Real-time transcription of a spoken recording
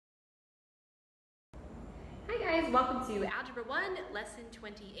Hi guys, welcome to Algebra 1, Lesson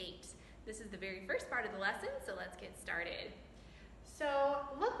 28. This is the very first part of the lesson, so let's get started. So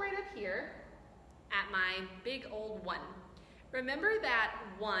look right up here at my big old 1. Remember that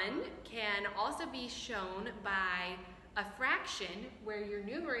 1 can also be shown by a fraction where your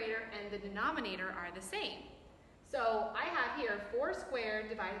numerator and the denominator are the same. So I have here 4 squared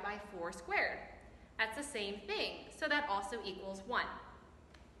divided by 4 squared. That's the same thing, so that also equals 1.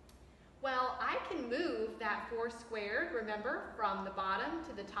 Well, I can move that 4 squared, remember, from the bottom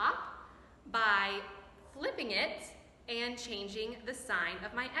to the top by flipping it and changing the sign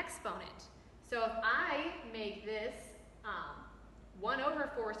of my exponent. So if I make this 1 over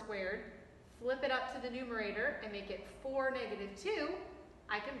 4 squared, flip it up to the numerator and make it 4 negative 2,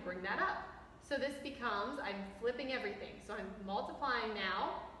 I can bring that up. So this becomes, I'm flipping everything. So I'm multiplying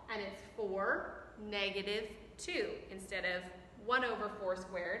now, and it's 4 negative 2 instead of 1 over 4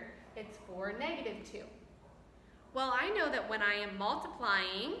 squared. It's 4 negative 2. Well, I know that when I am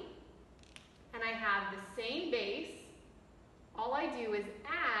multiplying and I have the same base, all I do is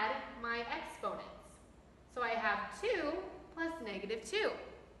add my exponents. So I have 2 plus negative 2.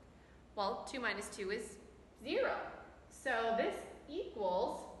 Well, 2 minus 2 is 0. So this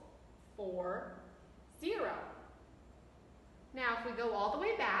equals 4, 0. Now, if we go all the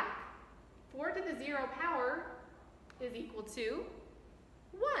way back, 4 to the 0 power is equal to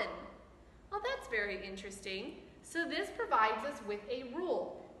 1. Well, that's very interesting. So this provides us with a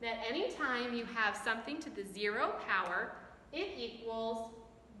rule that anytime you have something to the 0 power, it equals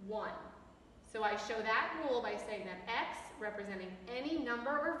 1. So I show that rule by saying that x, representing any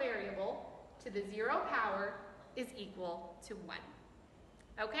number or variable to the 0 power, is equal to 1.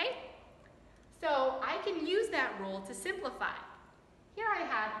 Okay? So I can use that rule to simplify. Here I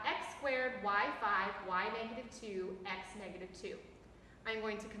have x squared, y5, y negative 2, x negative 2. I'm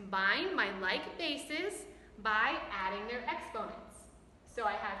going to combine my like bases by adding their exponents. So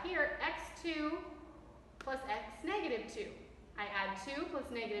I have here x2 plus x negative 2. I add 2 plus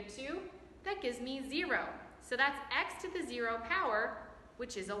negative 2, that gives me 0. So that's x to the 0 power,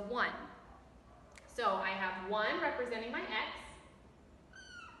 which is a 1. So I have 1 representing my x.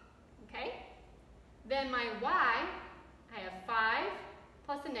 Okay? Then my y, I have 5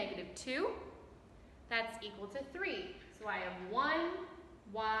 plus a negative 2. That's equal to 3. So I have 1,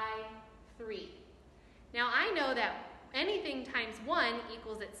 y, 3. Now I know that anything times 1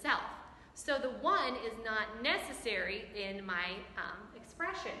 equals itself. So the 1 is not necessary in my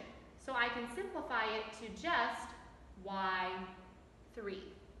expression. So I can simplify it to just y3.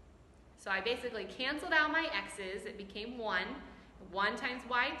 So I basically canceled out my x's. It became 1. 1 times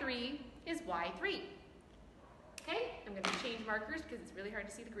y3 is y3. Okay, I'm going to change markers because it's really hard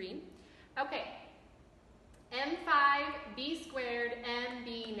to see the green. Okay. m5 b squared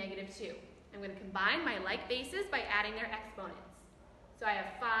mb negative 2. I'm going to combine my like bases by adding their exponents. So I have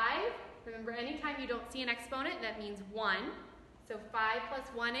 5. Remember, anytime you don't see an exponent, that means 1. So 5 plus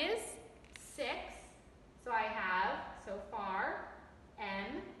 1 is 6. So I have, so far,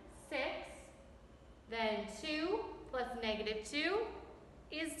 m6. Then 2 plus negative 2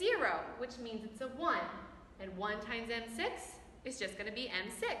 is 0, which means it's a 1. And 1 times m6 is just going to be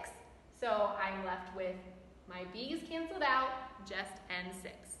m6. So I'm left with my b's canceled out, just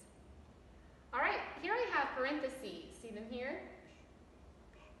m6. All right, here I have parentheses. See them here?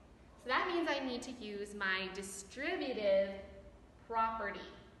 So that means I need to use my distributive property,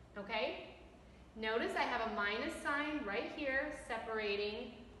 okay? Notice I have a minus sign right here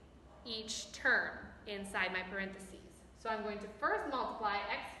separating each term inside my parentheses. So I'm going to first multiply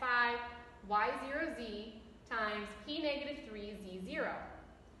x5, y0z times p negative 3, z0.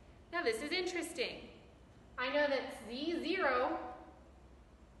 Now this is interesting. I know that z0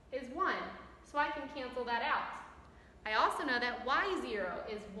 is 1, so I can cancel that out. I also know that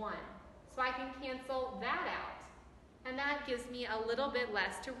y0 is 1, so I can cancel that out. And that gives me a little bit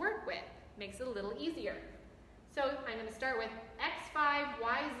less to work with, makes it a little easier. So I'm going to start with x5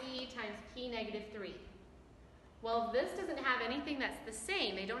 yz times p negative 3. Well, this doesn't have anything that's the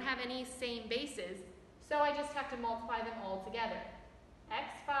same. They don't have any same bases, so I just have to multiply them all together.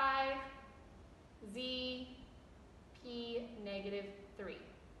 x5 z p negative 3.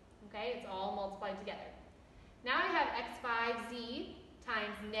 Okay, it's all multiplied together. Now I have x5z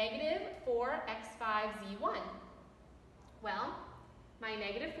times negative 4x5z1. Well, my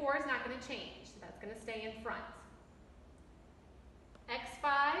negative 4 is not going to change, so that's going to stay in front.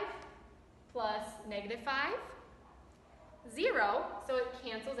 x5 plus negative 5, 0, so it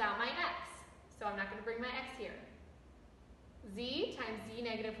cancels out my x. So I'm not going to bring my x here. Z times z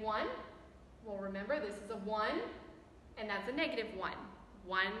negative 1. Well, remember, this is a 1, and that's a negative 1.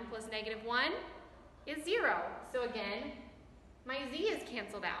 1 plus negative 1 is 0. So again, my z is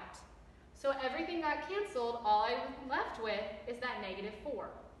canceled out. So everything got canceled, all I'm left with is that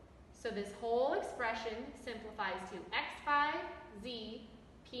 -4. So this whole expression simplifies to x5, z,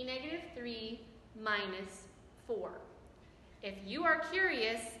 p -3 minus 4. If you are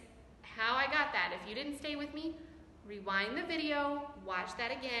curious how I got that, if you didn't stay with me, rewind the video, watch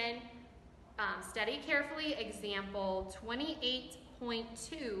that again, study carefully example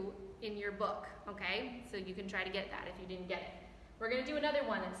 28.2 in your book, okay? So you can try to get that if you didn't get it. We're going to do another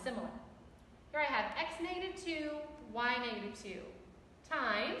one that's similar. Here I have x -2, y -2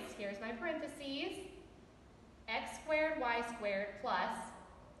 times, here's my parentheses, x squared, y squared plus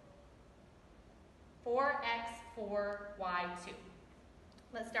 4x 4y2.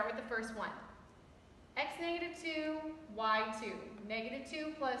 Let's start with the first one. X -2, y2.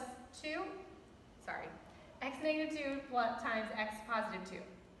 -2 plus 2, sorry. X -2 plus times x +2.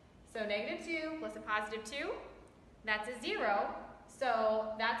 So -2 plus a +2, that's a 0.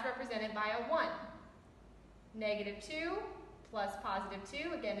 So that's represented by a 1. -2 plus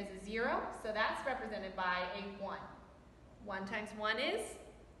 +2, again, is a 0. So that's represented by a 1. 1 times 1 is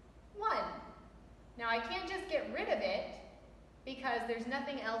 1. Now I can't just get rid of it because there's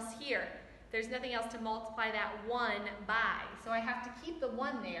nothing else here. There's nothing else to multiply that 1 by. So I have to keep the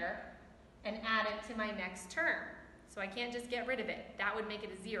 1 there and add it to my next term. So I can't just get rid of it. That would make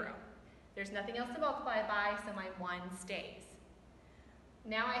it a 0. There's nothing else to multiply it by, so my 1 stays.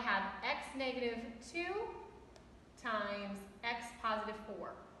 Now I have x -2 times x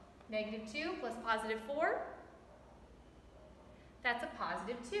 +4. -2 plus +4, that's a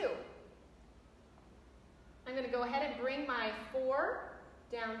 +2. I'm going to go ahead and bring my 4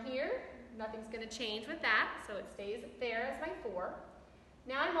 down here. Nothing's going to change with that, so it stays there as my 4.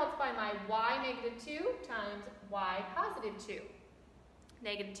 Now I multiply my y -2 times y +2.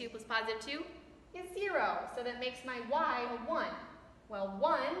 -2 plus +2 is 0, so that makes my y a 1. Well,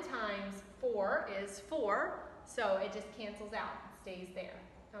 1 times 4 is 4, so it just cancels out. It stays there,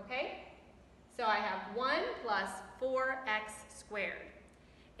 okay? So I have 1 plus 4x squared.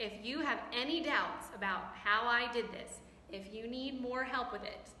 If you have any doubts about how I did this, if you need more help with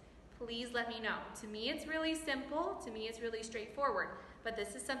it, please let me know. To me, it's really simple. To me, it's really straightforward. But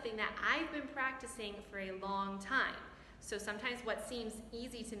this is something that I've been practicing for a long time. So sometimes what seems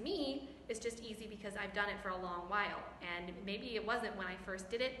easy to me is just easy because I've done it for a long while. And maybe it wasn't when I first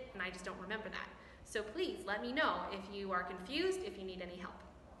did it, and I just don't remember that. So please let me know if you are confused, if you need any help.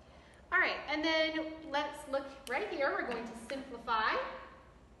 All right, and then let's look right here. We're going to simplify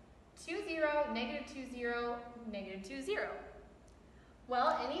 2, 0, -2, 0, -2, 0.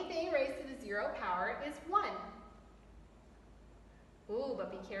 Well, anything raised to the 0 power is 1. Ooh, but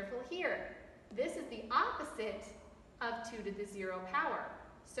be careful here. This is the opposite of 2 to the 0 power.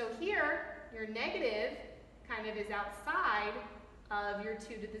 So here, your negative kind of is outside of your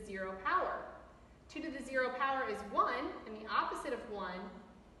 2 to the 0 power. 2 to the 0 power is 1, and the opposite of 1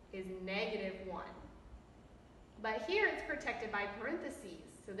 is -1. But here it's protected by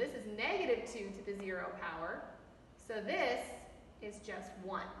parentheses. So this is -2 to the 0 power. So this is just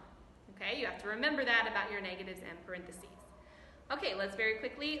 1. Okay, you have to remember that about your negatives and parentheses. Okay, let's very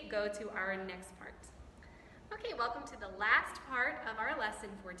quickly go to our next part. Okay, welcome to the last part of our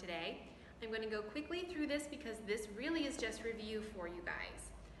lesson for today. I'm going to go quickly through this because this really is just review for you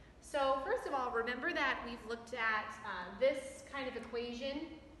guys. So first of all, remember that we've looked at this kind of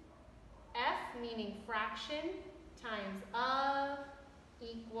equation, f meaning fraction times of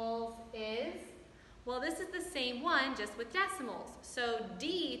equals is. Well, this is the same one just with decimals. So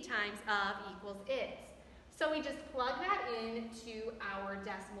d times of equals is. So we just plug that into our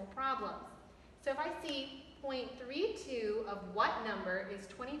decimal problems. So if I see 0.32 of what number is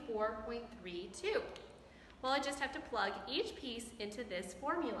 24.32? Well, I just have to plug each piece into this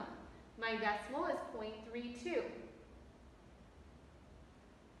formula. My decimal is 0.32.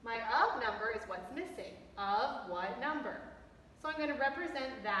 My of number is what's missing. Of what number? So I'm going to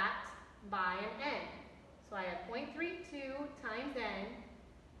represent that by an n. So I have 0.32 times n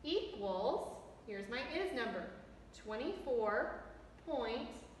equals, here's my is number,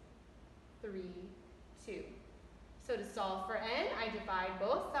 24.32. So to solve for n, I divide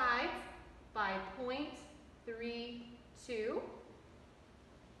both sides by 0.32.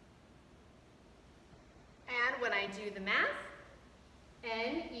 And when I do the math,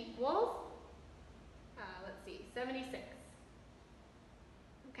 n equals, let's see, 76.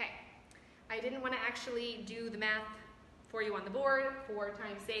 Okay, I didn't want to actually do the math for you on the board for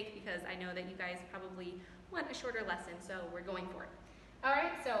time's sake because I know that you guys probably want a shorter lesson, so we're going for it. All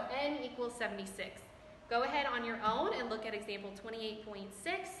right, so n equals 76. Go ahead on your own and look at example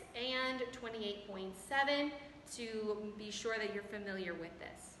 28.6 and 128.7 to be sure that you're familiar with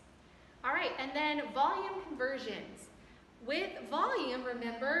this. All right, and then volume conversions. With volume,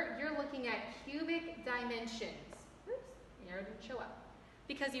 remember, you're looking at cubic dimensions. Oops, the arrow didn't show up.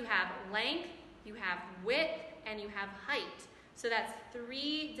 Because you have length, you have width, and you have height. So that's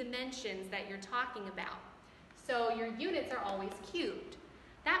 3 dimensions that you're talking about. So your units are always cubed.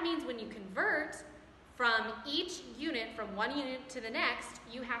 That means when you convert from each unit, from one unit to the next,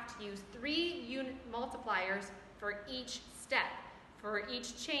 you have to use 3 unit multipliers for each step, for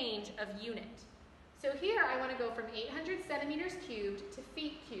each change of unit. So here I want to go from 800 centimeters cubed to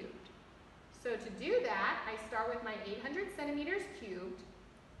feet cubed. So to do that, I start with my 800 centimeters cubed.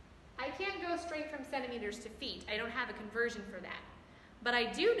 I can't go straight from centimeters to feet. I don't have a conversion for that. But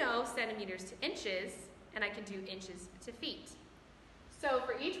I do know centimeters to inches, and I can do inches to feet. So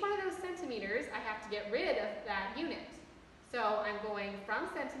for each one of those centimeters, I have to get rid of that unit. So I'm going from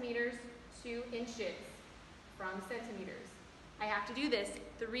centimeters to inches, from centimeters. I have to do this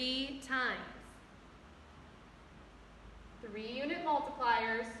 3 times. 3 unit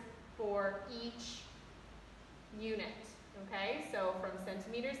multipliers for each unit. Okay, so from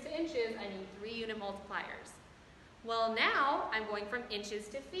centimeters to inches, I need 3 unit multipliers. Well, now I'm going from inches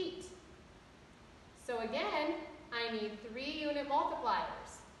to feet. So again, I need 3 unit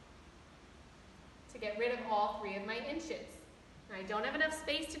multipliers to get rid of all 3 of my inches. Now, I don't have enough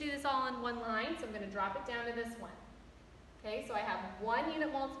space to do this all in one line, so I'm going to drop it down to this one. Okay, so I have 1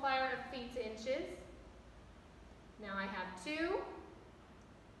 unit multiplier of feet to inches. Now I have 2.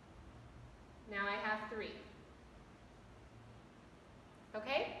 Now I have 3.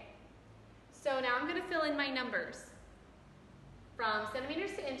 Okay? So now I'm going to fill in my numbers. From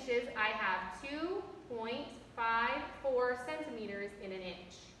centimeters to inches, I have 2.54 centimeters in an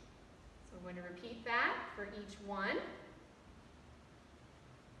inch. So I'm going to repeat that for each one.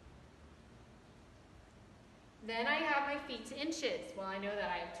 Then I have my feet to inches. Well, I know that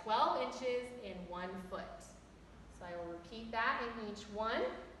I have 12 inches in 1 foot. So I will repeat that in each one.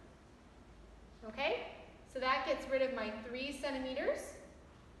 Okay? So that gets rid of my 3 centimeters.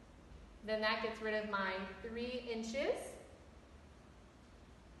 Then that gets rid of my 3 inches.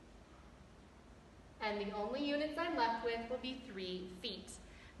 And the only units I'm left with will be 3 feet.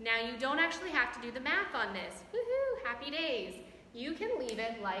 Now you don't actually have to do the math on this. Woohoo, happy days. You can leave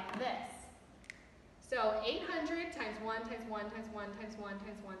it like this. So 800 times 1 times 1 times 1 times 1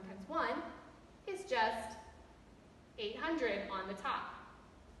 times 1 times 1 is just 800 on the top.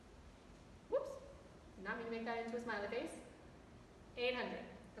 Whoops, did not mean to make that into a smiley face. 800,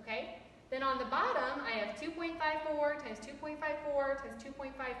 okay? Then on the bottom, I have 2.54 times 2.54 times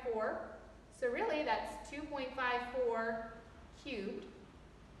 2.54. So really, that's 2.54 cubed.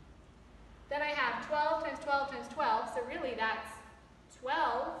 Then I have 12 times 12 times 12, so really that's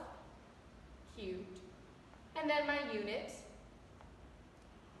 12 cubed. And then my unit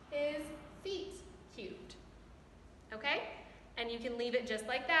is feet cubed. Okay? And you can leave it just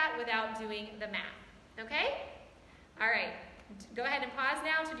like that without doing the math. Okay? All right. Go ahead and pause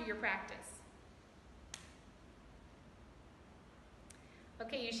now to do your practice.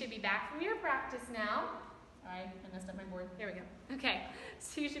 Okay, you should be back from your practice now. Sorry, I messed up my board. There we go. Okay,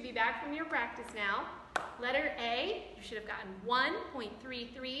 so you should be back from your practice now. Letter A, you should have gotten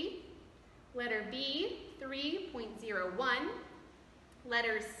 1.33. Letter B, 3.01.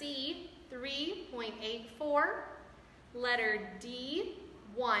 Letter C, 3.84. Letter D,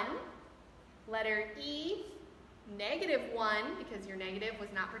 1. Letter E, -1, because your negative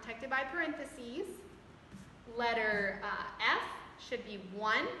was not protected by parentheses. Letter F should be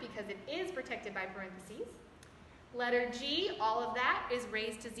 1, because it is protected by parentheses. Letter G, all of that is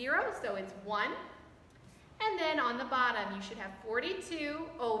raised to 0, so it's 1. And then on the bottom, you should have 42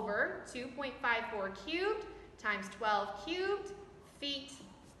 over 2.54 cubed times 12 cubed feet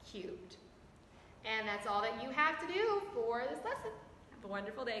cubed. And that's all that you have to do for this lesson. Have a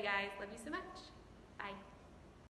wonderful day, guys. Love you so much. Bye.